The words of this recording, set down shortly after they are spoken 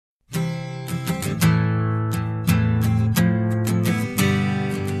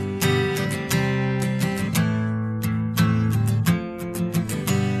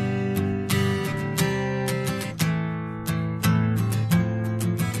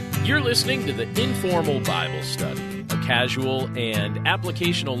You're listening to the Informal Bible Study, a casual and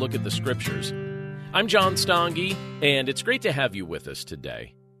applicational look at the Scriptures. I'm John Stange, and it's great to have you with us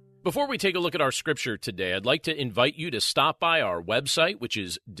today. Before we take a look at our Scripture today, I'd like to invite you to stop by our website, which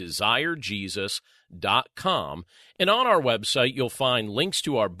is desirejesus.com. And on our website, you'll find links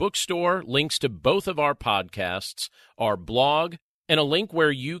to our bookstore, links to both of our podcasts, our blog, and a link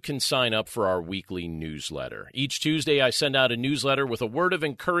where you can sign up for our weekly newsletter. Each Tuesday, I send out a newsletter with a word of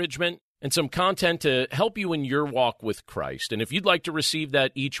encouragement and some content to help you in your walk with Christ. And if you'd like to receive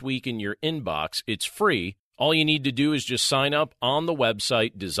that each week in your inbox, it's free. All you need to do is just sign up on the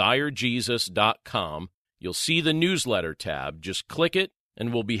website, desirejesus.com. You'll see the newsletter tab. Just click it,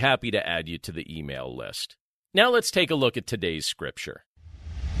 and we'll be happy to add you to the email list. Now let's take a look at today's Scripture.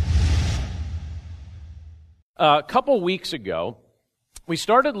 A couple weeks ago, we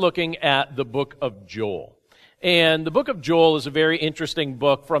started looking at the book of Joel. And the book of Joel is a very interesting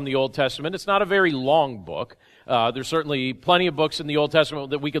book from the Old Testament. It's not a very long book. There's certainly plenty of books in the Old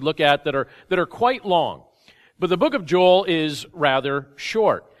Testament that we could look at that are quite long. But the book of Joel is rather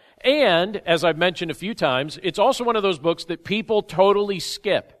short. And, as I've mentioned a few times, it's also one of those books that people totally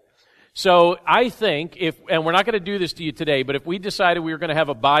skip. So I think and we're not going to do this to you today, but if we decided we were going to have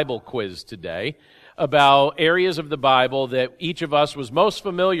a Bible quiz today about areas of the Bible that each of us was most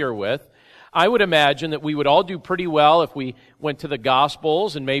familiar with, I would imagine that we would all do pretty well if we went to the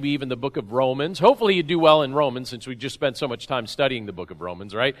Gospels and maybe even the book of Romans. Hopefully you do well in Romans since we just spent so much time studying the book of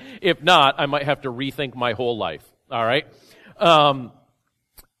Romans, right? If not, I might have to rethink my whole life, all right? But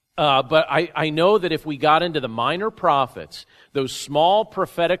I know that if we got into the minor prophets, those small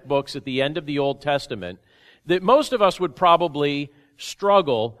prophetic books at the end of the Old Testament, that most of us would probably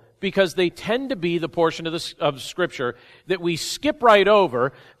struggle because they tend to be the portion of Scripture that we skip right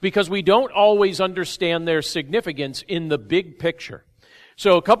over because we don't always understand their significance in the big picture.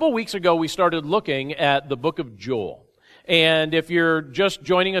 So a couple weeks ago, we started looking at the book of Joel. And if you're just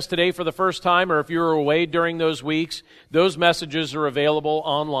joining us today for the first time, or if you were away during those weeks, those messages are available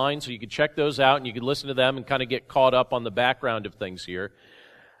online, so you can check those out and you can listen to them and kind of get caught up on the background of things here.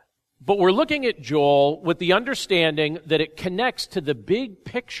 But we're looking at Joel with the understanding that it connects to the big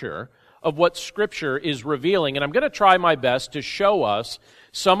picture of what Scripture is revealing. And I'm going to try my best to show us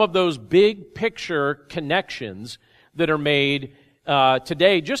some of those big picture connections that are made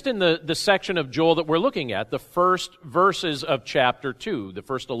today, just in the section of Joel that we're looking at, the first verses of chapter 2, the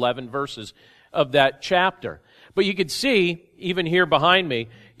first 11 verses of that chapter. But you could see, even here behind me,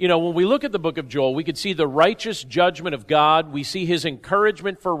 when we look at the book of Joel, we could see the righteous judgment of God, we see His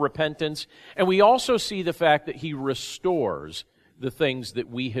encouragement for repentance, and we also see the fact that He restores the things that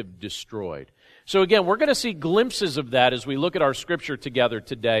we have destroyed. So again, we're going to see glimpses of that as we look at our Scripture together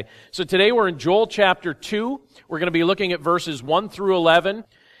today. So today we're in Joel chapter 2. We're going to be looking at verses 1 through 11.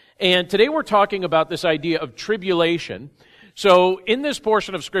 And today we're talking about this idea of tribulation. So in this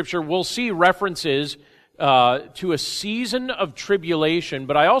portion of Scripture, we'll see references to a season of tribulation,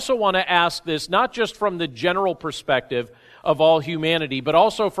 but I also want to ask this not just from the general perspective of all humanity, but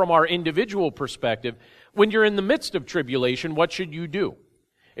also from our individual perspective. When you're in the midst of tribulation, what should you do?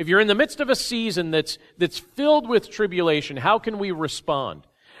 If you're in the midst of a season that's filled with tribulation, how can we respond?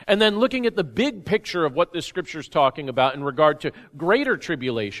 And then looking at the big picture of what this Scripture is talking about in regard to greater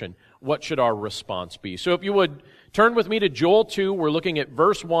tribulation, what should our response be? So if you would turn with me to Joel 2, we're looking at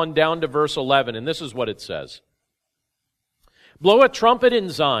verse 1 down to verse 11, and this is what it says. Blow a trumpet in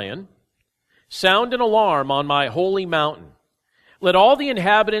Zion, sound an alarm on my holy mountain. Let all the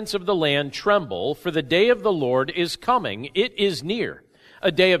inhabitants of the land tremble, for the day of the Lord is coming, it is near.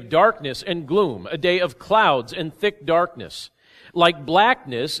 A day of darkness and gloom, a day of clouds and thick darkness. Like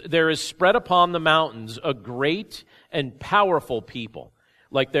blackness, there is spread upon the mountains a great and powerful people,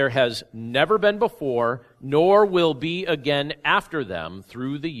 like there has never been before, nor will be again after them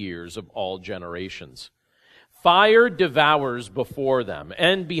through the years of all generations. Fire devours before them,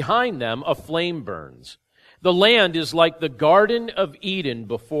 and behind them a flame burns. The land is like the Garden of Eden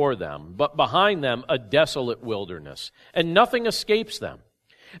before them, but behind them a desolate wilderness, and nothing escapes them.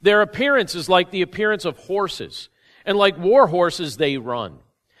 Their appearance is like the appearance of horses, and like war horses they run.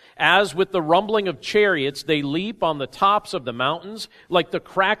 As with the rumbling of chariots, they leap on the tops of the mountains, like the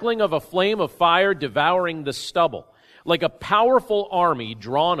crackling of a flame of fire devouring the stubble, like a powerful army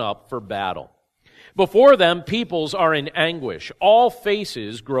drawn up for battle. Before them, peoples are in anguish. All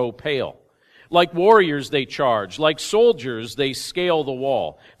faces grow pale. Like warriors they charge. Like soldiers they scale the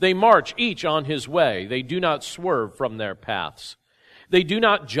wall. They march each on his way. They do not swerve from their paths. They do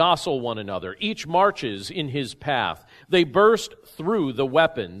not jostle one another. Each marches in his path. They burst through the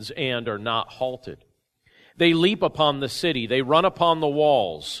weapons and are not halted. They leap upon the city. They run upon the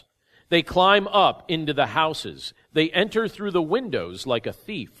walls. They climb up into the houses. They enter through the windows like a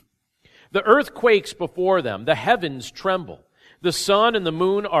thief. The earth quakes before them. The heavens tremble. The sun and the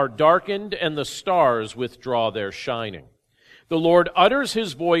moon are darkened, and the stars withdraw their shining. The Lord utters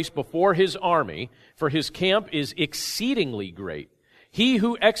his voice before his army, for his camp is exceedingly great. He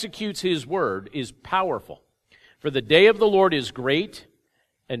who executes his word is powerful. For the day of the Lord is great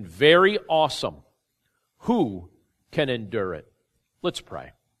and very awesome. Who can endure it? Let's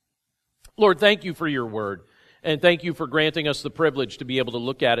pray. Lord, thank you for your word, and thank you for granting us the privilege to be able to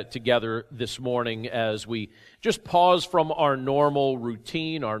look at it together this morning as we just pause from our normal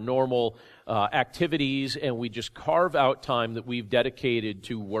routine, our normal activities, and we just carve out time that we've dedicated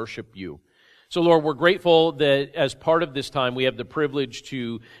to worship you. So, Lord, we're grateful that as part of this time we have the privilege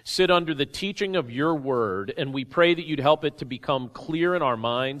to sit under the teaching of your word, and we pray that you'd help it to become clear in our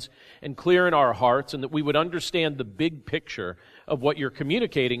minds and clear in our hearts, and that we would understand the big picture of what you're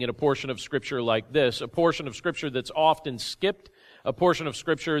communicating in a portion of Scripture like this, a portion of Scripture that's often skipped, a portion of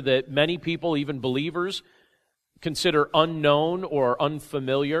Scripture that many people, even believers, consider unknown or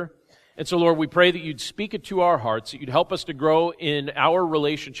unfamiliar. And so, Lord, we pray that you'd speak it to our hearts, that you'd help us to grow in our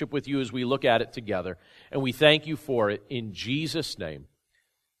relationship with you as we look at it together. And we thank you for it in Jesus' name.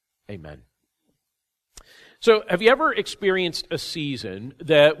 Amen. So, have you ever experienced a season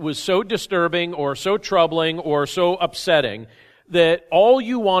that was so disturbing or so troubling or so upsetting that all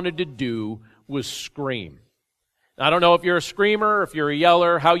you wanted to do was scream? I don't know if you're a screamer, if you're a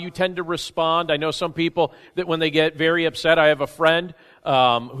yeller, how you tend to respond. I know some people that when they get very upset, I have a friend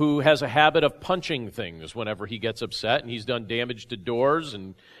who has a habit of punching things whenever he gets upset, and he's done damage to doors,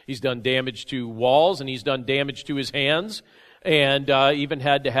 and he's done damage to walls, and he's done damage to his hands, and even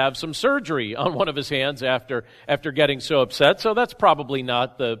had to have some surgery on one of his hands after getting so upset. So that's probably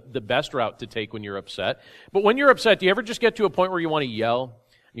not the best route to take when you're upset. But when you're upset, do you ever just get to a point where you want to yell,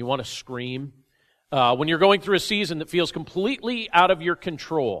 you want to scream? When you're going through a season that feels completely out of your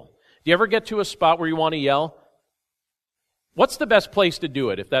control, do you ever get to a spot where you want to yell? What's the best place to do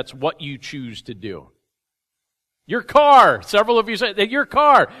it if that's what you choose to do? Your car. Several of you said that your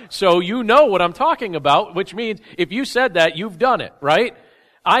car. So you know what I'm talking about, which means if you said that, you've done it, right?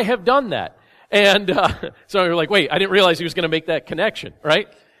 I have done that. And so you're like, wait, I didn't realize he was going to make that connection, right?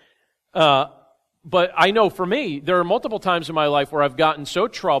 But I know for me, there are multiple times in my life where I've gotten so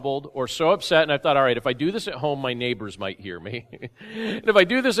troubled or so upset, and I thought, all right, if I do this at home, my neighbors might hear me. And if I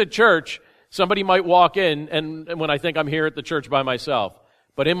do this at church, somebody might walk in, and when I think I'm here at the church by myself.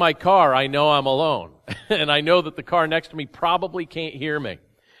 But in my car, I know I'm alone. And I know that the car next to me probably can't hear me.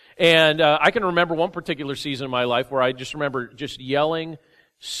 And I can remember one particular season in my life where I just remember just yelling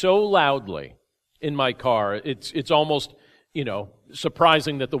so loudly in my car. It's almost,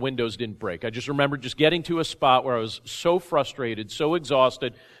 surprising that the windows didn't break. I just remember just getting to a spot where I was so frustrated, so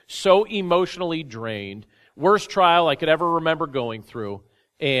exhausted, so emotionally drained. Worst trial I could ever remember going through,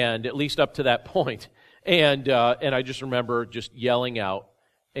 and at least up to that point. And I just remember just yelling out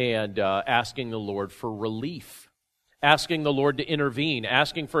and asking the Lord for relief, asking the Lord to intervene,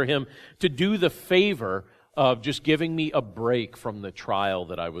 asking for Him to do the favor of just giving me a break from the trial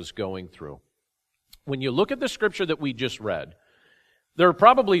that I was going through. When you look at the Scripture that we just read, there are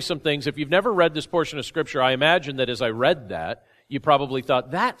probably some things, if you've never read this portion of Scripture, I imagine that as I read that, you probably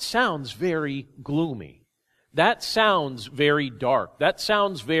thought, that sounds very gloomy. That sounds very dark. That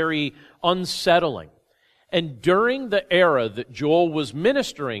sounds very unsettling. And during the era that Joel was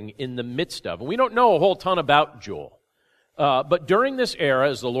ministering in the midst of, and we don't know a whole ton about Joel, but during this era,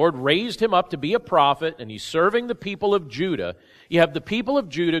 as the Lord raised him up to be a prophet, and he's serving the people of Judah, you have the people of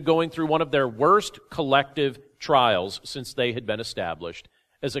Judah going through one of their worst collective trials since they had been established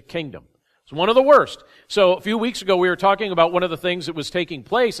as a kingdom. It's one of the worst. So a few weeks ago we were talking about one of the things that was taking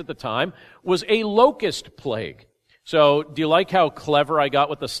place at the time was a locust plague. So do you like how clever I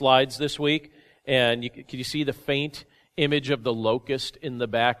got with the slides this week? And can you see the faint image of the locust in the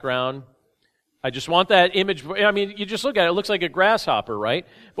background? I just want that image. I mean, you just look at it. It looks like a grasshopper, right?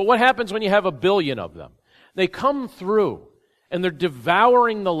 But what happens when you have a billion of them? They come through, and they're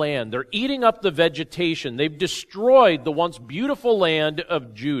devouring the land. They're eating up the vegetation. They've destroyed the once beautiful land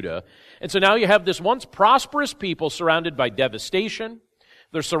of Judah. And so now you have this once prosperous people surrounded by devastation.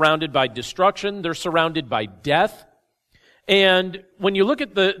 They're surrounded by destruction. They're surrounded by death. And when you look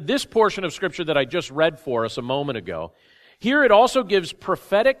at this portion of Scripture that I just read for us a moment ago, here it also gives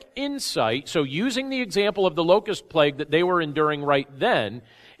prophetic insight. So using the example of the locust plague that they were enduring right then,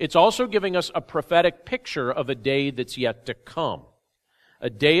 it's also giving us a prophetic picture of a day that's yet to come. A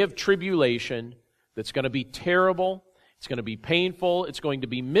day of tribulation that's going to be terrible, it's going to be painful, it's going to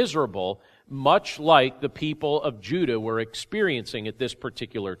be miserable, much like the people of Judah were experiencing at this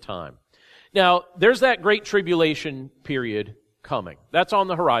particular time. Now, there's that great tribulation period coming. That's on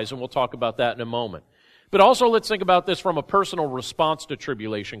the horizon. We'll talk about that in a moment. But also let's think about this from a personal response to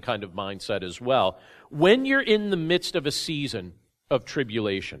tribulation kind of mindset as well. When you're in the midst of a season of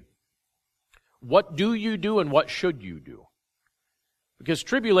tribulation, what do you do and what should you do? Because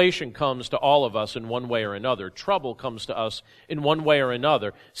tribulation comes to all of us in one way or another. Trouble comes to us in one way or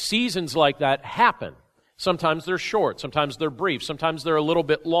another. Seasons like that happen. Sometimes they're short, sometimes they're brief, sometimes they're a little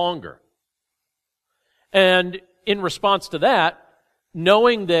bit longer. And in response to that,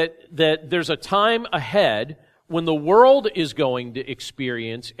 knowing that there's a time ahead when the world is going to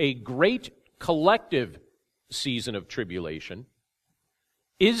experience a great collective season of tribulation,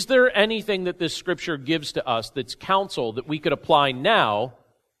 is there anything that this Scripture gives to us that's counsel that we could apply now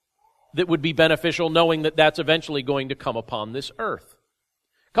that would be beneficial, knowing that that's eventually going to come upon this earth?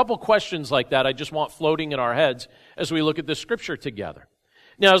 A couple questions like that I just want floating in our heads as we look at this Scripture together.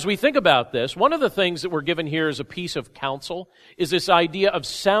 Now, as we think about this, one of the things that we're given here as a piece of counsel is this idea of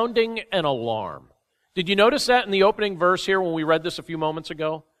sounding an alarm. Did you notice that in the opening verse here when we read this a few moments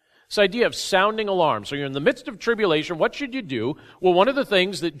ago? This idea of sounding alarm. So you're in the midst of tribulation. What should you do? Well, one of the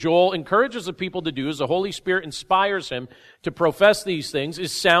things that Joel encourages the people to do as the Holy Spirit inspires him to profess these things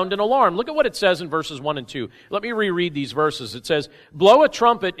is sound an alarm. Look at what it says in verses 1 and 2. Let me reread these verses. It says, "Blow a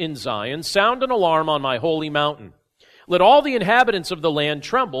trumpet in Zion, sound an alarm on my holy mountain. Let all the inhabitants of the land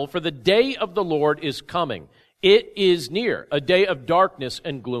tremble, for the day of the Lord is coming. It is near, a day of darkness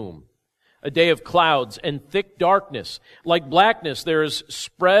and gloom. A day of clouds and thick darkness. Like blackness there is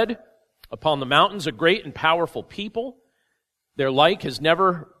spread upon the mountains a great and powerful people. Their like has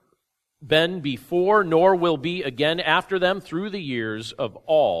never been before, nor will be again after them through the years of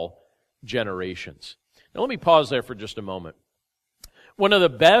all generations." Now let me pause there for just a moment. One of the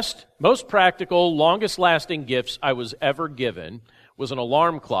best, most practical, longest-lasting gifts I was ever given was an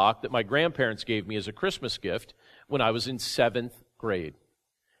alarm clock that my grandparents gave me as a Christmas gift when I was in 7th grade.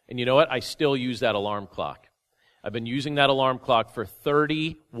 And you know what? I still use that alarm clock. I've been using that alarm clock for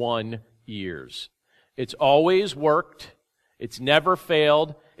 31 years. It's always worked. It's never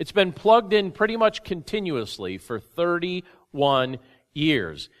failed. It's been plugged in pretty much continuously for 31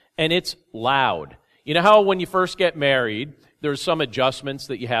 years. And it's loud. You know how when you first get married, there's some adjustments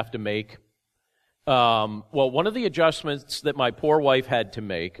that you have to make? Well, one of the adjustments that my poor wife had to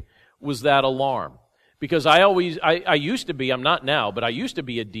make was that alarm. Because I used to be, I'm not now, but I used to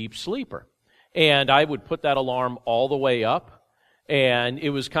be a deep sleeper. And I would put that alarm all the way up, and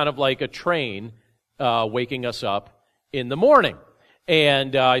it was kind of like a train waking us up in the morning.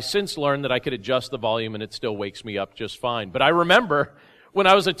 And I since learned that I could adjust the volume, and it still wakes me up just fine. But I remember when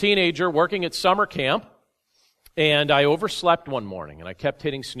I was a teenager working at summer camp, and I overslept one morning, and I kept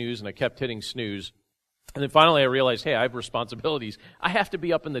hitting snooze, and I kept hitting snooze. And then finally I realized, hey, I have responsibilities. I have to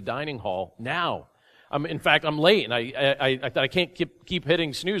be up in the dining hall now. In fact, I'm late, and I can't keep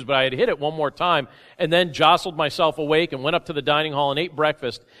hitting snooze, but I had hit it one more time, and then jostled myself awake and went up to the dining hall and ate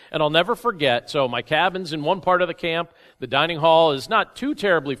breakfast. And I'll never forget, so my cabin's in one part of the camp. The dining hall is not too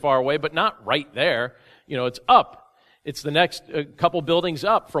terribly far away, but not right there. You know, it's up. It's the next couple buildings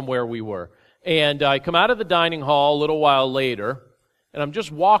up from where we were. And I come out of the dining hall a little while later, and I'm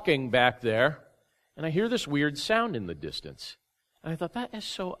just walking back there, and I hear this weird sound in the distance. And I thought, that is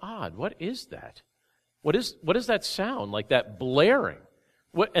so odd. What is that? What is that sound, like that blaring?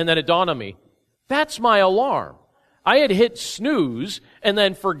 And then it dawned on me, that's my alarm. I had hit snooze and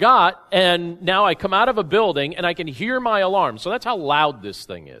then forgot, and now I come out of a building and I can hear my alarm. So that's how loud this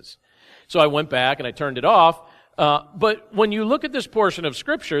thing is. So I went back and I turned it off. But when you look at this portion of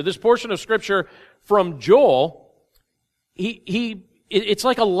Scripture from Joel, it's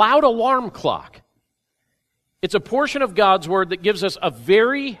like a loud alarm clock. It's a portion of God's Word that gives us a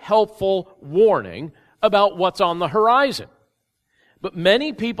very helpful warning about what's on the horizon. But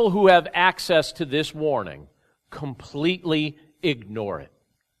many people who have access to this warning completely ignore it.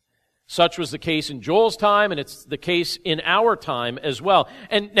 Such was the case in Joel's time, and it's the case in our time as well.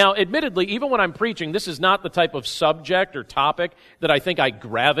 And now, admittedly, even when I'm preaching, this is not the type of subject or topic that I think I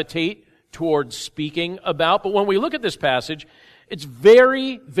gravitate towards speaking about. But when we look at this passage, it's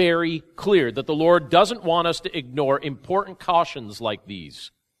very, very clear that the Lord doesn't want us to ignore important cautions like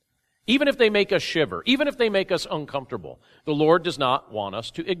these. Even if they make us shiver, even if they make us uncomfortable, the Lord does not want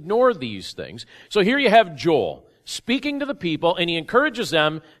us to ignore these things. So here you have Joel speaking to the people, and he encourages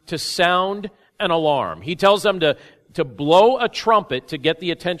them to sound an alarm. He tells them to blow a trumpet to get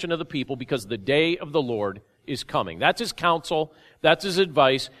the attention of the people because the day of the Lord is coming. That's his counsel. That's his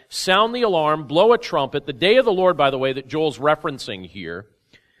advice. Sound the alarm, blow a trumpet. The day of the Lord, by the way, that Joel's referencing here,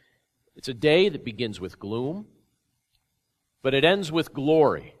 It's a day that begins with gloom, but it ends with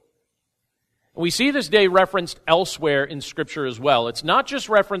glory. We see this day referenced elsewhere in Scripture as well. It's not just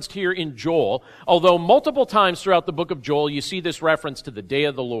referenced here in Joel, although multiple times throughout the book of Joel you see this reference to the day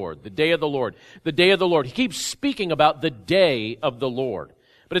of the Lord, the day of the Lord, the day of the Lord. He keeps speaking about the day of the Lord.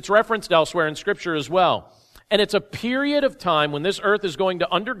 But it's referenced elsewhere in Scripture as well. And it's a period of time when this earth is going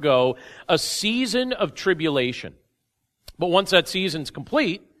to undergo a season of tribulation. But once that season's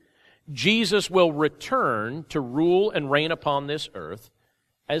complete, Jesus will return to rule and reign upon this earth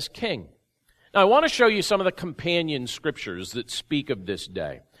as king. Now, I want to show you some of the companion scriptures that speak of this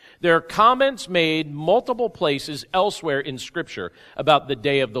day. There are comments made multiple places elsewhere in Scripture about the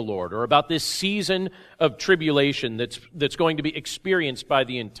day of the Lord, or about this season of tribulation that's going to be experienced by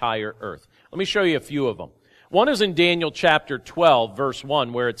the entire earth. Let me show you a few of them. One is in Daniel chapter 12, verse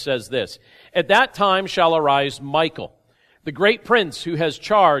 1, where it says this, "At that time shall arise Michael, the great prince who has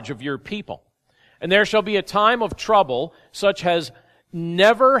charge of your people. And there shall be a time of trouble such as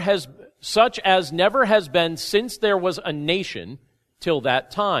never has been since there was a nation till that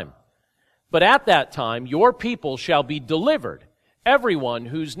time. But at that time your people shall be delivered, everyone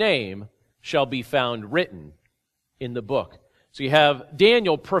whose name shall be found written in the book." So you have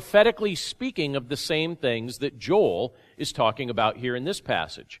Daniel prophetically speaking of the same things that Joel is talking about here in this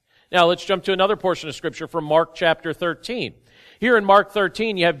passage. Now let's jump to another portion of Scripture from Mark chapter 13. Here in Mark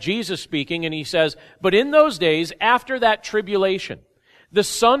 13 you have Jesus speaking, and he says, "But in those days after that tribulation, the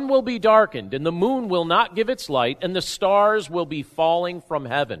sun will be darkened, and the moon will not give its light, and the stars will be falling from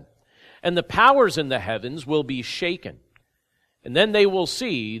heaven, and the powers in the heavens will be shaken. And then they will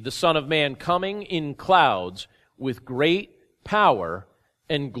see the Son of Man coming in clouds with great power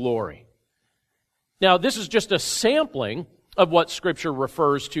and glory." Now, this is just a sampling of what Scripture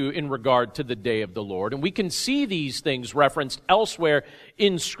refers to in regard to the day of the Lord, and we can see these things referenced elsewhere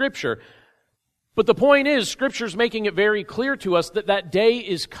in Scripture. But the point is, Scripture's making it very clear to us that that day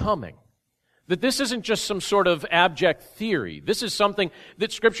is coming. That this isn't just some sort of abject theory. This is something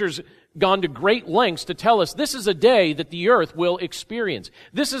that Scripture's gone to great lengths to tell us this is a day that the earth will experience.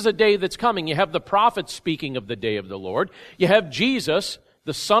 This is a day that's coming. You have the prophets speaking of the day of the Lord. You have Jesus,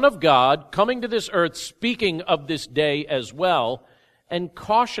 the Son of God, coming to this earth speaking of this day as well and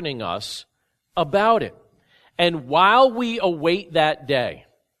cautioning us about it. And while we await that day,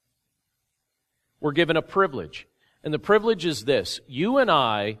 we're given a privilege. And the privilege is this: you and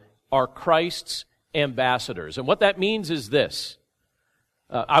I are Christ's ambassadors. And what that means is this.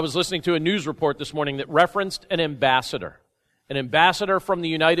 I was listening to a news report this morning that referenced an ambassador from the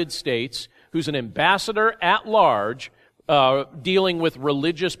United States who's an ambassador at large dealing with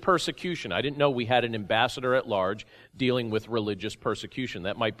religious persecution. I didn't know we had an ambassador at large dealing with religious persecution.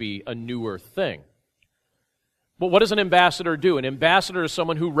 That might be a newer thing. But what does an ambassador do? An ambassador is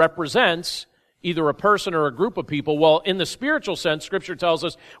someone who represents either a person or a group of people. Well, in the spiritual sense, Scripture tells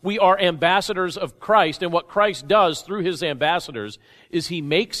us we are ambassadors of Christ, and what Christ does through his ambassadors is he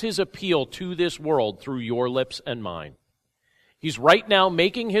makes his appeal to this world through your lips and mine. He's right now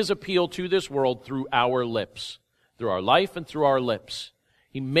making his appeal to this world through our lips, through our life and through our lips.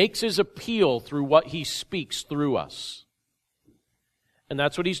 He makes his appeal through what he speaks through us. And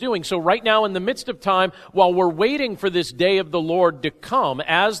that's what he's doing. So right now, in the midst of time, while we're waiting for this day of the Lord to come,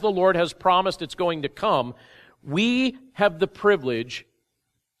 as the Lord has promised it's going to come, we have the privilege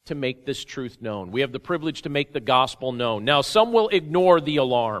to make this truth known. We have the privilege to make the gospel known. Now, some will ignore the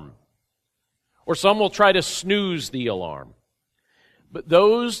alarm, or some will try to snooze the alarm. But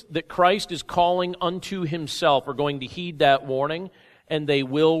those that Christ is calling unto himself are going to heed that warning, and they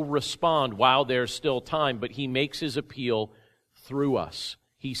will respond while there's still time. But he makes his appeal through us.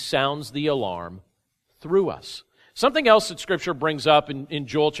 He sounds the alarm through us. Something else that Scripture brings up in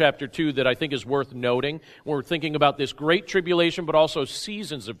Joel chapter 2 that I think is worth noting when we're thinking about this great tribulation, but also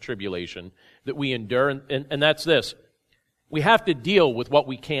seasons of tribulation that we endure, and that's this. We have to deal with what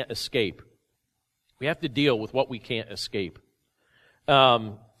we can't escape. We have to deal with what we can't escape.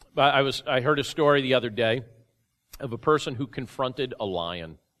 I heard a story the other day of a person who confronted a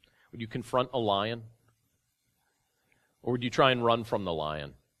lion. Would you confront a lion? Or would you try and run from the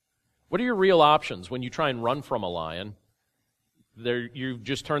lion? What are your real options when you try and run from a lion? You've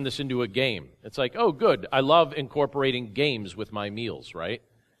just turned this into a game. It's like, oh, good, I love incorporating games with my meals, right?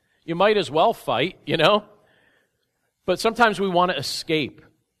 You might as well fight, But sometimes we want to escape.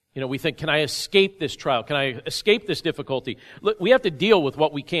 We think, can I escape this trial? Can I escape this difficulty? Look, we have to deal with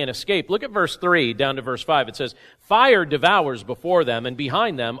what we can't escape. Look at verse 3 down to verse 5. It says, "Fire devours before them, and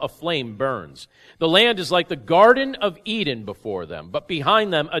behind them a flame burns. The land is like the Garden of Eden before them, but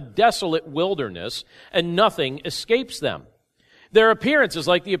behind them a desolate wilderness, and nothing escapes them. Their appearance is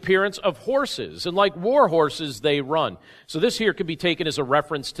like the appearance of horses, and like war horses they run. So this here could be taken as a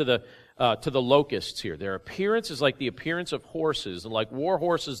reference to the locusts here. Their appearance is like the appearance of horses, and like war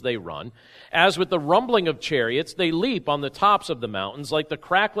horses they run. As with the rumbling of chariots, they leap on the tops of the mountains, like the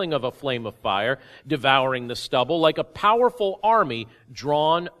crackling of a flame of fire, devouring the stubble, like a powerful army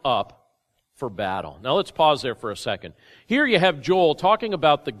drawn up for battle. Now let's pause there for a second. Here you have Joel talking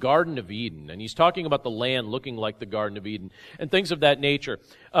about the Garden of Eden, and he's talking about the land looking like the Garden of Eden, and things of that nature.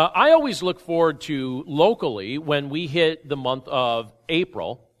 I always look forward to, locally, when we hit the month of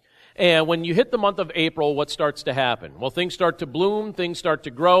April. And when you hit the month of April, what starts to happen? Well, things start to bloom, things start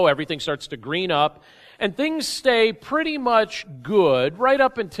to grow, everything starts to green up, and things stay pretty much good right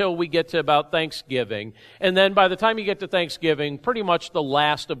up until we get to about Thanksgiving. And then by the time you get to Thanksgiving, pretty much the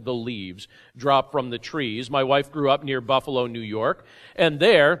last of the leaves drop from the trees. My wife grew up near Buffalo, New York, and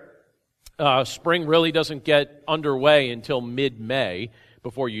there, spring really doesn't get underway until mid-May,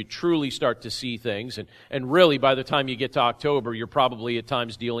 before you truly start to see things. And really, by the time you get to October, you're probably at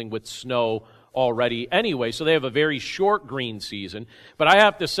times dealing with snow already anyway. So they have a very short green season. But I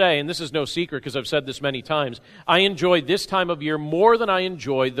have to say, and this is no secret because I've said this many times, I enjoy this time of year more than I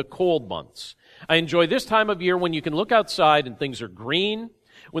enjoy the cold months. I enjoy this time of year when you can look outside and things are green,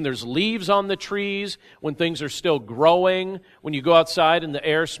 when there's leaves on the trees, when things are still growing, when you go outside and the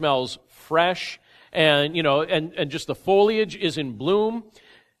air smells fresh, and, and just the foliage is in bloom.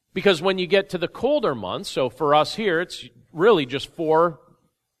 Because when you get to the colder months, so for us here, it's really just 4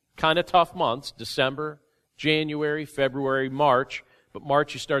 kind of tough months: December, January, February, March. But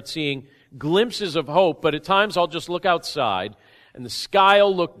March you start seeing glimpses of hope, but at times I'll just look outside and the sky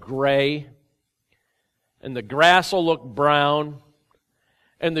will look gray and the grass will look brown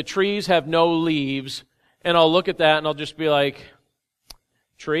and the trees have no leaves, and I'll look at that and I'll just be like,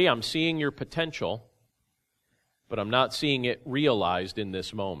 tree, I'm seeing your potential, but I'm not seeing it realized in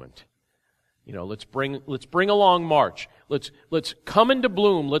this moment. Let's bring along March. Let's come into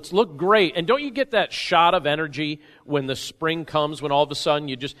bloom. Let's look great. And don't you get that shot of energy when the spring comes, when all of a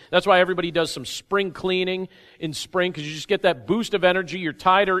sudden that's why everybody does some spring cleaning in spring, because you just get that boost of energy. You're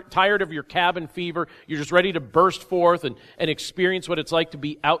tired of your cabin fever. You're just ready to burst forth and experience what it's like to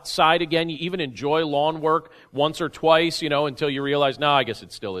be outside again. You even enjoy lawn work once or twice, until you realize, no, I guess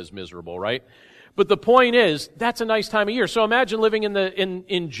it still is miserable, right? But the point is, that's a nice time of year. So imagine living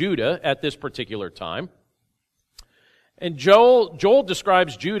in Judah at this particular time. And Joel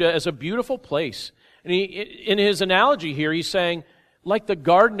describes Judah as a beautiful place. And in his analogy here, he's saying, like the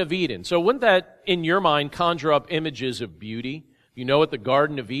Garden of Eden. So wouldn't that, in your mind, conjure up images of beauty? You know what the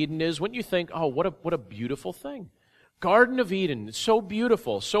Garden of Eden is? Wouldn't you think, oh, what a beautiful thing. Garden of Eden, it's so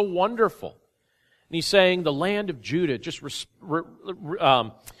beautiful, so wonderful. And he's saying the land of Judah just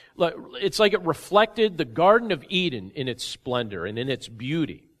it's like it reflected the Garden of Eden in its splendor and in its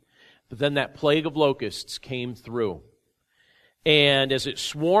beauty. But then that plague of locusts came through. And as it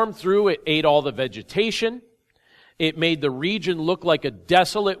swarmed through, it ate all the vegetation. It made the region look like a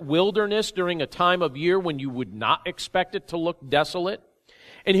desolate wilderness during a time of year when you would not expect it to look desolate.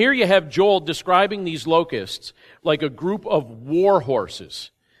 And here you have Joel describing these locusts like a group of war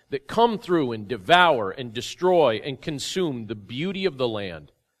horses that come through and devour and destroy and consume the beauty of the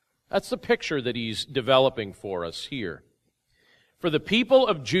land. That's the picture that he's developing for us here. For the people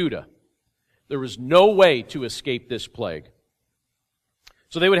of Judah, there was no way to escape this plague.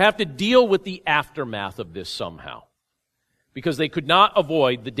 So they would have to deal with the aftermath of this somehow, because they could not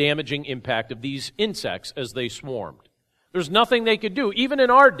avoid the damaging impact of these insects as they swarmed. There's nothing they could do. Even in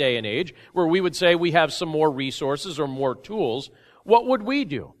our day and age, where we would say we have some more resources or more tools, what would we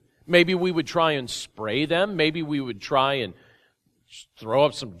do? Maybe we would try and spray them. Maybe we would try and throw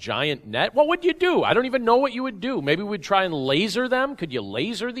up some giant net. What would you do? I don't even know what you would do. Maybe we'd try and laser them. Could you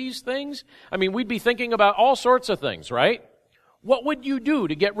laser these things? I mean, we'd be thinking about all sorts of things, right? What would you do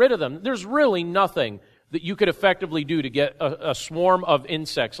to get rid of them? There's really nothing that you could effectively do to get a swarm of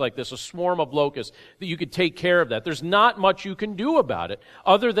insects like this, a swarm of locusts, that you could take care of that. There's not much you can do about it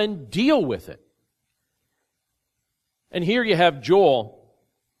other than deal with it. And here you have Joel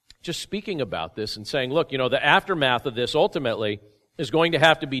just speaking about this and saying, look, the aftermath of this ultimately is going to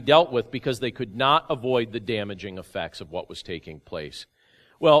have to be dealt with because they could not avoid the damaging effects of what was taking place.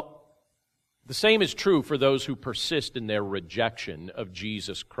 Well, the same is true for those who persist in their rejection of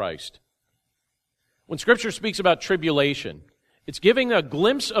Jesus Christ. When Scripture speaks about tribulation, it's giving a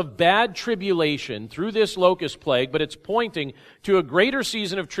glimpse of bad tribulation through this locust plague, but it's pointing to a greater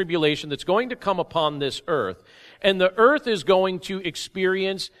season of tribulation that's going to come upon this earth. And the earth is going to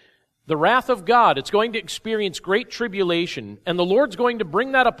experience the wrath of God. It's going to experience great tribulation, and the Lord's going to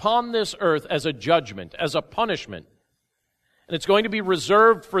bring that upon this earth as a judgment, as a punishment. And it's going to be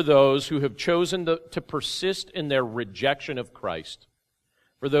reserved for those who have chosen to persist in their rejection of Christ.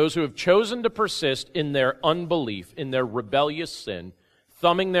 For those who have chosen to persist in their unbelief, in their rebellious sin,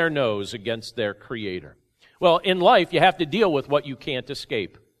 thumbing their nose against their Creator. Well, in life, you have to deal with what you can't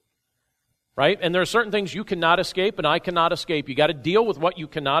escape. Right? And there are certain things you cannot escape and I cannot escape. You got to deal with what you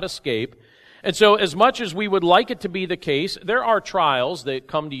cannot escape. And so as much as we would like it to be the case, there are trials that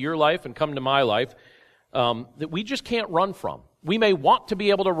come to your life and come to my life that we just can't run from. We may want to be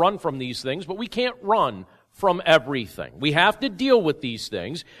able to run from these things, but we can't run from everything. We have to deal with these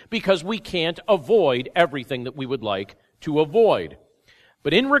things because we can't avoid everything that we would like to avoid.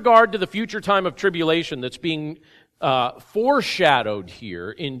 But in regard to the future time of tribulation that's being foreshadowed here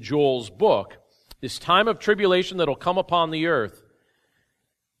in Joel's book, this time of tribulation that'll come upon the earth,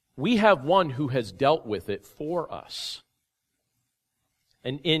 we have one who has dealt with it for us.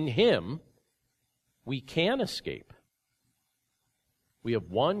 And in him, we can escape. We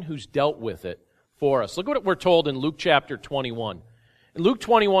have one who's dealt with it for us. Look what we're told in Luke chapter 21. In Luke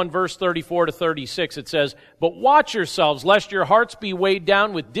 21, verse 34 to 36, it says, "But watch yourselves, lest your hearts be weighed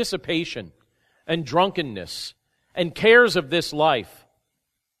down with dissipation and drunkenness and cares of this life.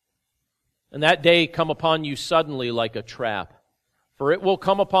 And that day come upon you suddenly like a trap. For it will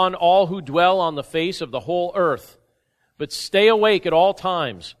come upon all who dwell on the face of the whole earth. But stay awake at all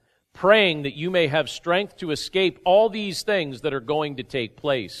times, praying that you may have strength to escape all these things that are going to take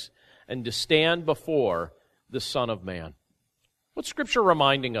place, and to stand before the Son of Man." What's Scripture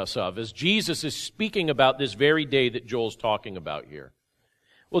reminding us of as Jesus is speaking about this very day that Joel's talking about here?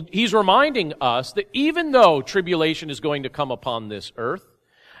 Well, he's reminding us that even though tribulation is going to come upon this earth,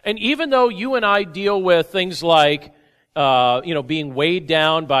 and even though you and I deal with things like, being weighed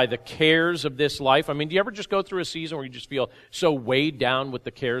down by the cares of this life. I mean, do you ever just go through a season where you just feel so weighed down with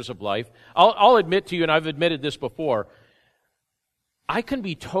the cares of life? I'll admit to you, and I've admitted this before, I can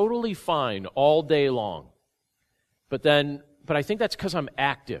be totally fine all day long. But I think that's because I'm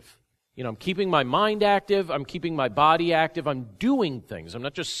active. I'm keeping my mind active, I'm keeping my body active, I'm doing things. I'm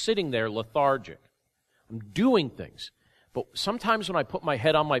not just sitting there lethargic. I'm doing things. But sometimes when I put my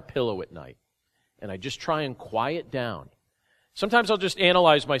head on my pillow at night, and I just try and quiet down, sometimes I'll just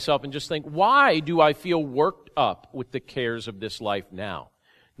analyze myself and just think, why do I feel worked up with the cares of this life now?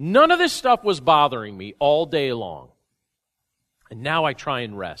 None of this stuff was bothering me all day long. And now I try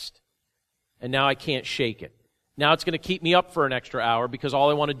and rest. And now I can't shake it. Now it's going to keep me up for an extra hour because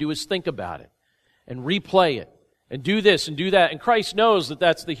all I want to do is think about it and replay it and do this and do that. And Christ knows that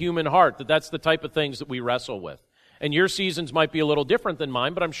that's the human heart, that that's the type of things that we wrestle with. And your seasons might be a little different than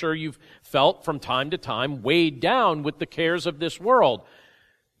mine, but I'm sure you've felt from time to time weighed down with the cares of this world.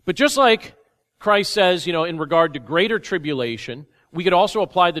 But just like Christ says, in regard to greater tribulation, we could also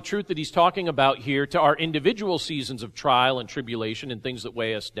apply the truth that he's talking about here to our individual seasons of trial and tribulation and things that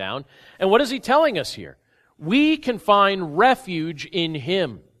weigh us down. And what is he telling us here? We can find refuge in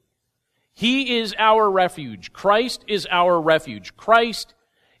him. He is our refuge. Christ is our refuge. Christ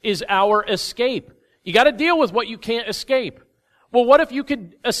is our escape. You got to deal with what you can't escape. Well, what if you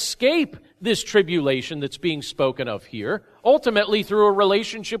could escape this tribulation that's being spoken of here, ultimately through a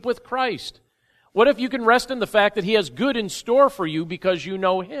relationship with Christ? What if you can rest in the fact that he has good in store for you because you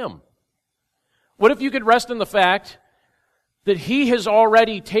know him? What if you could rest in the fact that he has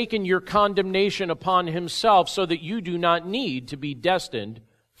already taken your condemnation upon himself so that you do not need to be destined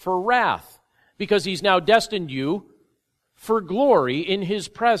for wrath, because he's now destined you for glory in his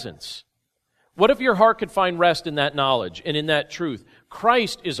presence? What if your heart could find rest in that knowledge and in that truth?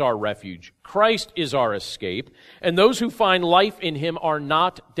 Christ is our refuge. Christ is our escape. And those who find life in him are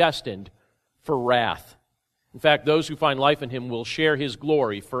not destined for wrath. In fact, those who find life in him will share his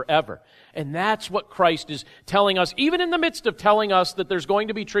glory forever. And that's what Christ is telling us, even in the midst of telling us that there's going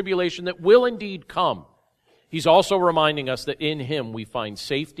to be tribulation that will indeed come. He's also reminding us that in him we find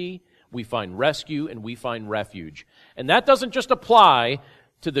safety, we find rescue, and we find refuge. And that doesn't just apply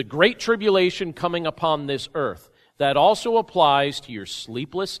to the great tribulation coming upon this earth. That also applies to your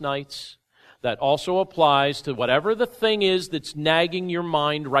sleepless nights. That also applies to whatever the thing is that's nagging your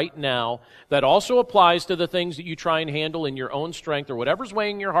mind right now. That also applies to the things that you try and handle in your own strength, or whatever's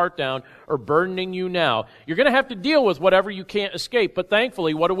weighing your heart down or burdening you now. You're going to have to deal with whatever you can't escape. But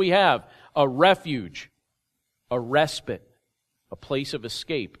thankfully, what do we have? A refuge, a respite, a place of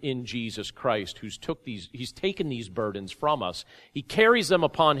escape in Jesus Christ, he's taken these burdens from us. He carries them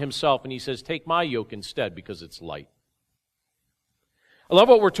upon himself, and he says, take my yoke instead because it's light. I love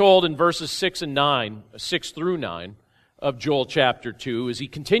what we're told in verses 6 through 9 of Joel chapter 2, as he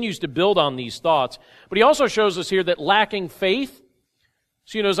continues to build on these thoughts. But he also shows us here that lacking faith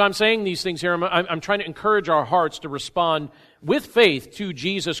So, as I'm saying these things here, I'm trying to encourage our hearts to respond with faith to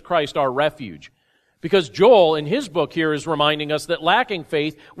Jesus Christ, our refuge. Because Joel, in his book here, is reminding us that lacking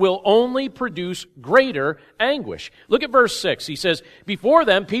faith will only produce greater anguish. Look at verse 6. He says, "Before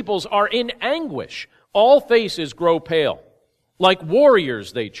them, peoples are in anguish. All faces grow pale. Like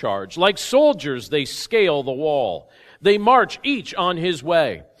warriors they charge. Like soldiers they scale the wall. They march each on his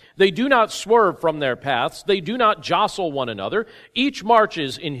way. They do not swerve from their paths. They do not jostle one another. Each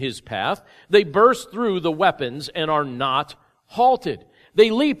marches in his path. They burst through the weapons and are not halted.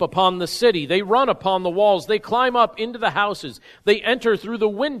 They leap upon the city. They run upon the walls. They climb up into the houses. They enter through the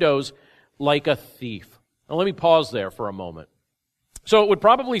windows like a thief." Now let me pause there for a moment. So it would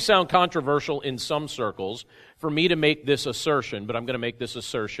probably sound controversial in some circles for me to make this assertion, but I'm going to make this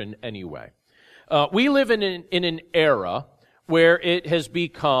assertion anyway. We live in an era where it has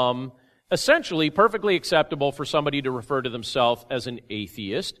become essentially perfectly acceptable for somebody to refer to themselves as an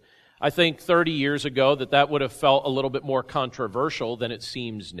atheist. I think 30 years ago that would have felt a little bit more controversial than it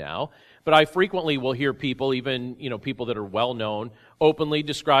seems now. But I frequently will hear people, even people that are well known, openly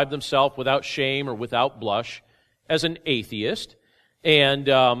describe themselves without shame or without blush as an atheist. And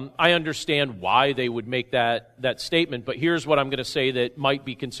I understand why they would make that statement, but here's what I'm going to say that might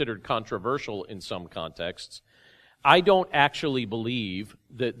be considered controversial in some contexts. I don't actually believe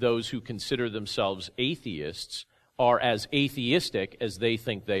that those who consider themselves atheists are as atheistic as they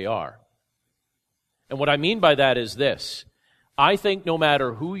think they are. And what I mean by that is this. I think no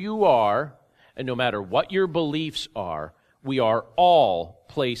matter who you are, and no matter what your beliefs are, we are all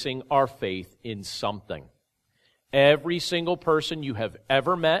placing our faith in something. Every single person you have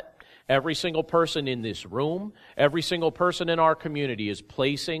ever met, every single person in this room, every single person in our community is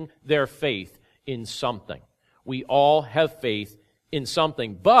placing their faith in something. We all have faith in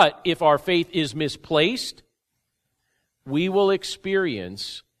something. But if our faith is misplaced, we will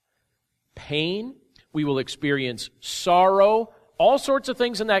experience pain, we will experience sorrow, all sorts of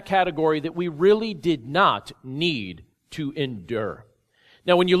things in that category that we really did not need to endure.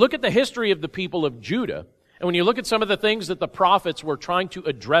 Now, when you look at the history of the people of Judah, and when you look at some of the things that the prophets were trying to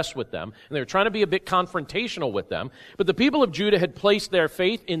address with them, and they were trying to be a bit confrontational with them, but the people of Judah had placed their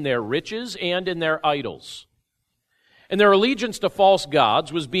faith in their riches and in their idols. And their allegiance to false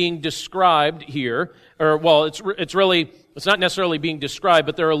gods was being described here, it's not necessarily being described,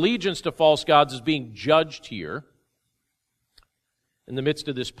 but their allegiance to false gods is being judged here in the midst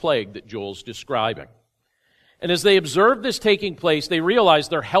of this plague that Joel's describing. And as they observe this taking place, they realize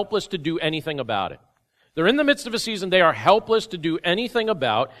they're helpless to do anything about it. They're in the midst of a season they are helpless to do anything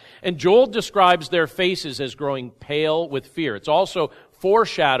about, and Joel describes their faces as growing pale with fear. It's also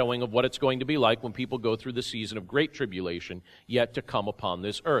foreshadowing of what it's going to be like when people go through the season of great tribulation yet to come upon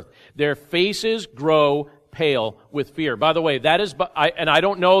this earth. Their faces grow pale with fear. By the way, I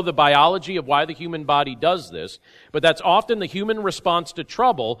don't know the biology of why the human body does this, but that's often the human response to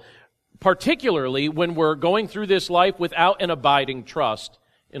trouble, particularly when we're going through this life without an abiding trust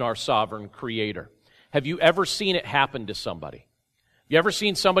in our sovereign Creator. Have you ever seen it happen to somebody? You ever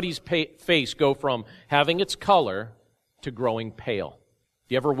seen somebody's face go from having its color to growing pale?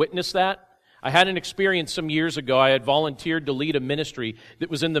 Do you ever witness that? I had an experience some years ago. I had volunteered to lead a ministry that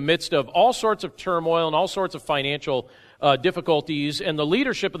was in the midst of all sorts of turmoil and all sorts of financial difficulties, and the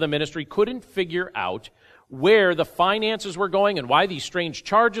leadership of the ministry couldn't figure out where the finances were going and why these strange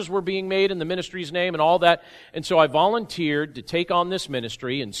charges were being made in the ministry's name and all that. And so I volunteered to take on this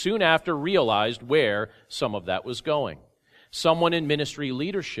ministry, and soon after realized where some of that was going. Someone in ministry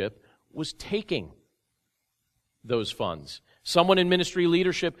leadership was taking those funds. Someone in ministry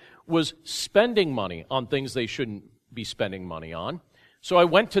leadership was spending money on things they shouldn't be spending money on. So I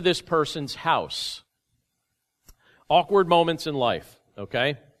went to this person's house. Awkward moments in life,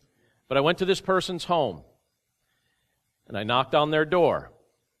 okay? But I went to this person's home. And I knocked on their door.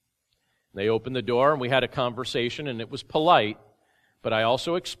 They opened the door and we had a conversation, and it was polite, but I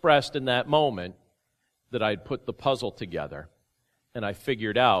also expressed in that moment that I'd put the puzzle together and I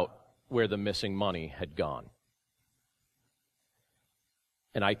figured out where the missing money had gone.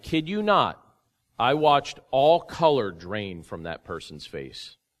 And I kid you not, I watched all color drain from that person's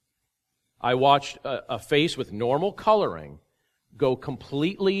face. I watched a face with normal coloring go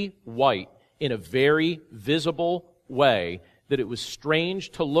completely white in a very visible way that it was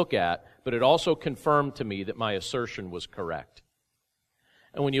strange to look at, but it also confirmed to me that my assertion was correct.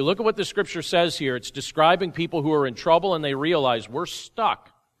 And when you look at what the Scripture says here, it's describing people who are in trouble and they realize we're stuck,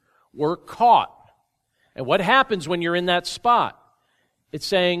 we're caught. And what happens when you're in that spot? It's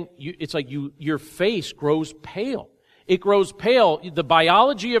saying, your face grows pale. It grows pale. The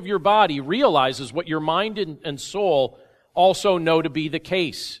biology of your body realizes what your mind and soul also know to be the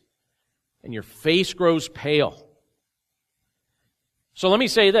case, and your face grows pale. So let me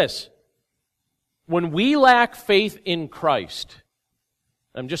say this. When we lack faith in Christ,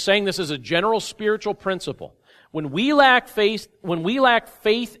 I'm just saying this as a general spiritual principle. When we lack faith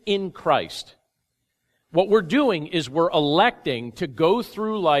in Christ, what we're doing is we're electing to go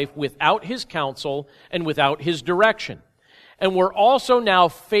through life without His counsel and without His direction. And we're also now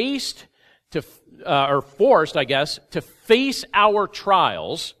forced, I guess, to face our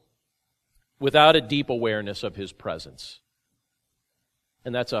trials without a deep awareness of His presence.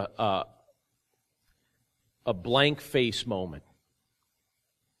 And that's a blank face moment.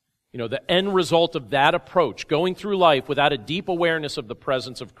 You know, the end result of that approach, going through life without a deep awareness of the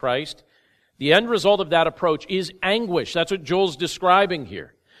presence of Christ, the end result of that approach is anguish. That's what Joel's describing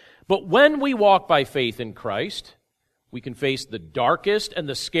here. But when we walk by faith in Christ, we can face the darkest and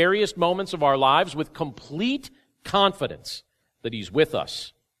the scariest moments of our lives with complete confidence that He's with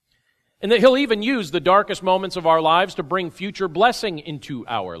us. And that He'll even use the darkest moments of our lives to bring future blessing into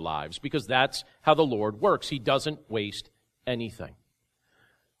our lives, because that's how the Lord works. He doesn't waste anything.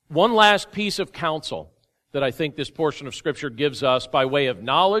 One last piece of counsel that I think this portion of Scripture gives us by way of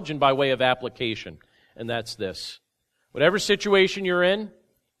knowledge and by way of application, and that's this. Whatever situation you're in,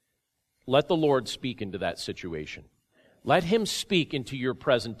 let the Lord speak into that situation. Let Him speak into your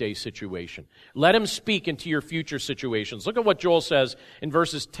present day situation. Let Him speak into your future situations. Look at what Joel says in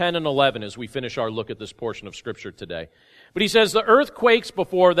verses 10 and 11 as we finish our look at this portion of Scripture today. But he says, "The earth quakes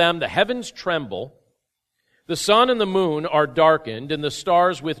before them, the heavens tremble, the sun and the moon are darkened, and the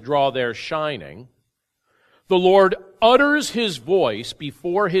stars withdraw their shining. The Lord utters His voice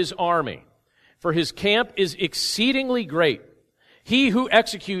before His army, for His camp is exceedingly great. He who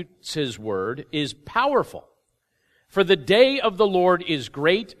executes His word is powerful. For the day of the Lord is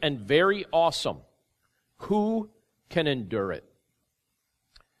great and very awesome. Who can endure it?"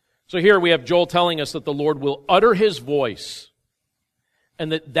 So here we have Joel telling us that the Lord will utter His voice,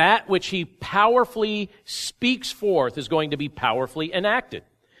 and that which He powerfully speaks forth is going to be powerfully enacted.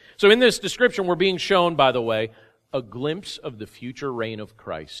 So in this description, we're being shown, by the way, a glimpse of the future reign of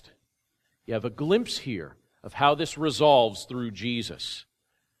Christ. You have a glimpse here of how this resolves through Jesus.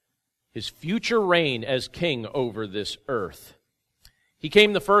 His future reign as king over this earth. He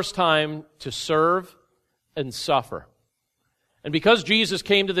came the first time to serve and suffer. And because Jesus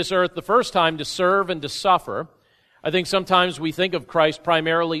came to this earth the first time to serve and to suffer, I think sometimes we think of Christ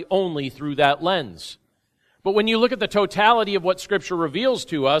primarily only through that lens. But when you look at the totality of what Scripture reveals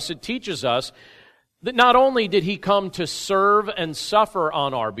to us, it teaches us that not only did He come to serve and suffer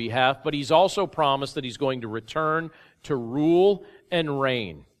on our behalf, but He's also promised that He's going to return to rule and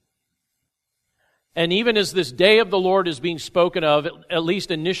reign. And even as this day of the Lord is being spoken of, at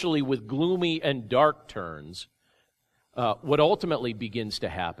least initially with gloomy and dark turns, what ultimately begins to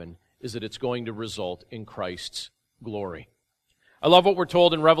happen is that it's going to result in Christ's glory. I love what we're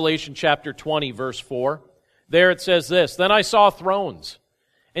told in Revelation chapter 20, verse 4. There it says this, "Then I saw thrones,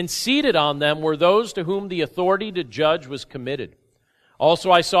 and seated on them were those to whom the authority to judge was committed.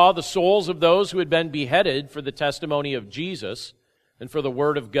 Also I saw the souls of those who had been beheaded for the testimony of Jesus and for the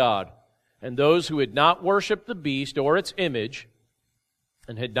word of God, and those who had not worshipped the beast or its image,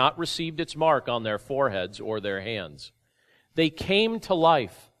 and had not received its mark on their foreheads or their hands. They came to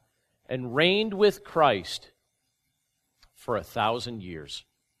life and reigned with Christ for 1,000 years."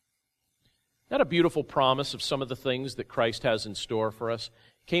 Isn't that a beautiful promise of some of the things that Christ has in store for us?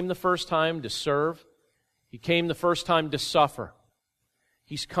 He came the first time to serve. He came the first time to suffer.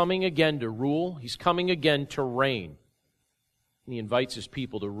 He's coming again to rule. He's coming again to reign. And He invites His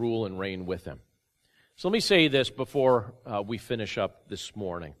people to rule and reign with Him. So let me say this before we finish up this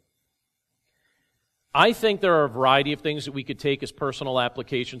morning. I think there are a variety of things that we could take as personal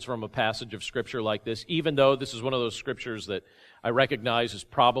applications from a passage of Scripture like this, even though this is one of those Scriptures that I recognize is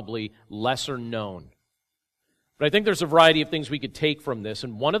probably lesser known. But I think there's a variety of things we could take from this,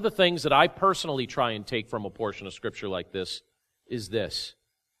 and one of the things that I personally try and take from a portion of Scripture like this is this.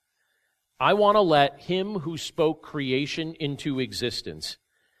 I want to let Him who spoke creation into existence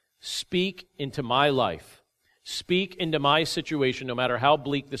speak into my life. Speak into my situation, no matter how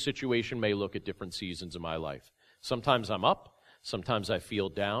bleak the situation may look at different seasons of my life. Sometimes I'm up, sometimes I feel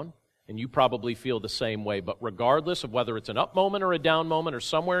down, and you probably feel the same way. But regardless of whether it's an up moment or a down moment or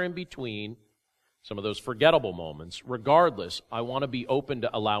somewhere in between, some of those forgettable moments, regardless, I want to be open to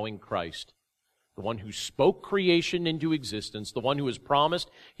allowing Christ, the one who spoke creation into existence, the one who has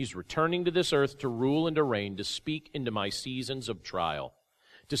promised He's returning to this earth to rule and to reign, to speak into my seasons of trial,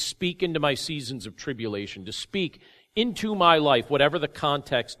 to speak into my seasons of tribulation, to speak into my life, whatever the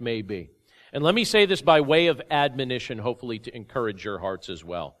context may be. And let me say this by way of admonition, hopefully to encourage your hearts as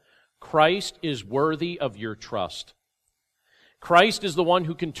well. Christ is worthy of your trust. Christ is the one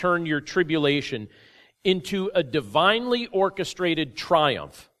who can turn your tribulation into a divinely orchestrated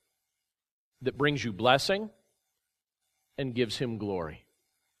triumph that brings you blessing and gives him glory.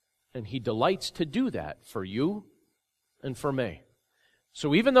 And he delights to do that for you and for me.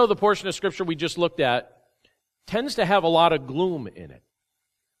 So even though the portion of Scripture we just looked at tends to have a lot of gloom in it,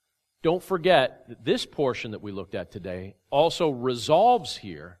 don't forget that this portion that we looked at today also resolves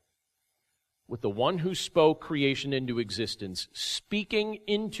here with the one who spoke creation into existence, speaking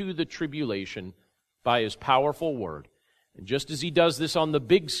into the tribulation by his powerful word. And just as he does this on the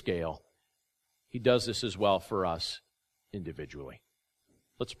big scale, he does this as well for us individually.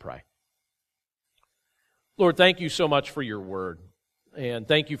 Let's pray. Lord, thank you so much for your word. And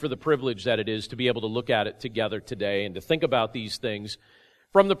thank you for the privilege that it is to be able to look at it together today and to think about these things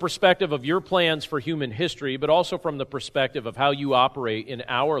from the perspective of your plans for human history, but also from the perspective of how you operate in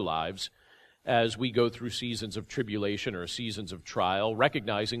our lives as we go through seasons of tribulation or seasons of trial,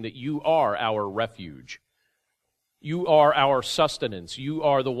 recognizing that you are our refuge. You are our sustenance. You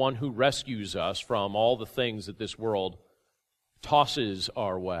are the one who rescues us from all the things that this world tosses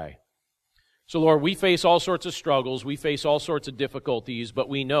our way. So, Lord, we face all sorts of struggles, we face all sorts of difficulties, but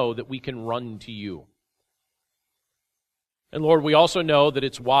we know that we can run to you. And Lord, we also know that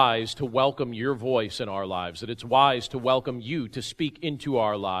it's wise to welcome your voice in our lives, that it's wise to welcome you to speak into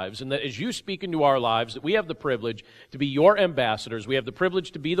our lives, and that as you speak into our lives, that we have the privilege to be your ambassadors. We have the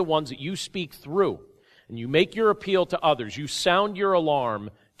privilege to be the ones that you speak through, and you make your appeal to others. You sound your alarm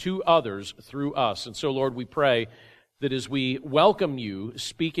to others through us. And so, Lord, we pray that as we welcome you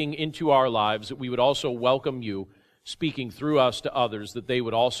speaking into our lives, that we would also welcome you speaking through us to others, that they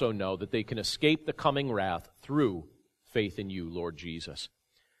would also know that they can escape the coming wrath through faith in you, Lord Jesus.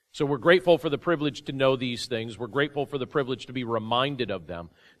 So we're grateful for the privilege to know these things. We're grateful for the privilege to be reminded of them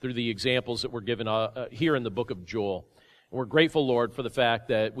through the examples that were given here in the book of Joel. And we're grateful, Lord, for the fact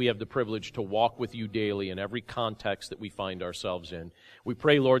that we have the privilege to walk with you daily in every context that we find ourselves in. We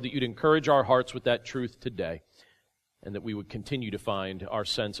pray, Lord, that you'd encourage our hearts with that truth today, and that we would continue to find our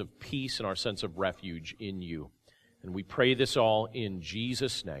sense of peace and our sense of refuge in you. And we pray this all in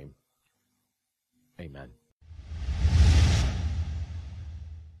Jesus' name. Amen.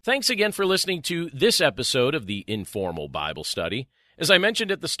 Thanks again for listening to this episode of the Informal Bible Study. As I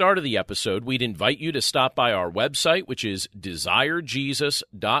mentioned at the start of the episode, we'd invite you to stop by our website, which is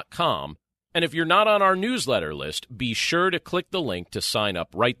desirejesus.com. And if you're not on our newsletter list, be sure to click the link to sign up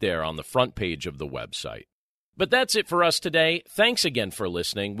right there on the front page of the website. But that's it for us today. Thanks again for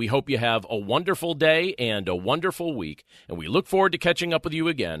listening. We hope you have a wonderful day and a wonderful week, and we look forward to catching up with you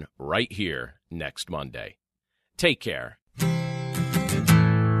again right here next Monday. Take care.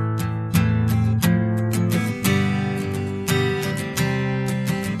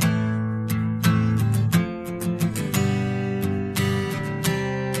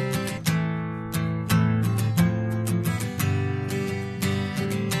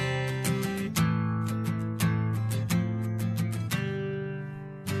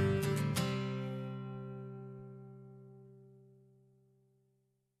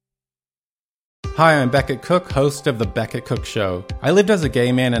 Hi, I'm Beckett Cook, host of The Beckett Cook Show. I lived as a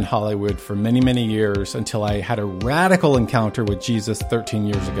gay man in Hollywood for many, many years until I had a radical encounter with Jesus 13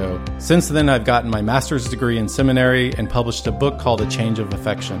 years ago. Since then, I've gotten my master's degree in seminary and published a book called A Change of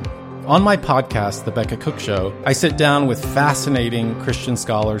Affection. On my podcast, The Beckett Cook Show, I sit down with fascinating Christian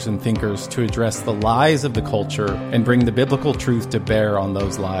scholars and thinkers to address the lies of the culture and bring the biblical truth to bear on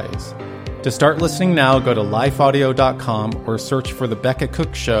those lies. To start listening now, go to lifeaudio.com or search for The Beckett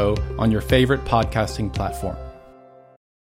Cook Show on your favorite podcasting platform.